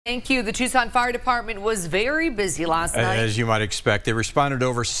Thank you. The Tucson Fire Department was very busy last night. As you might expect, they responded to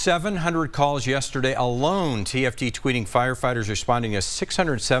over 700 calls yesterday alone. TFD tweeting firefighters responding to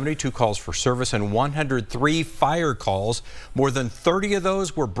 672 calls for service and 103 fire calls. More than 30 of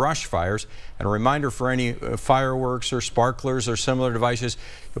those were brush fires. And a reminder for any fireworks or sparklers or similar devices,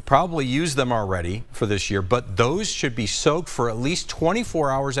 you'll probably use them already for this year, but those should be soaked for at least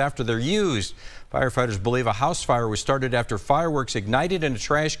 24 hours after they're used. Firefighters believe a house fire was started after fireworks ignited in a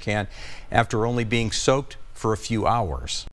trash can after only being soaked for a few hours.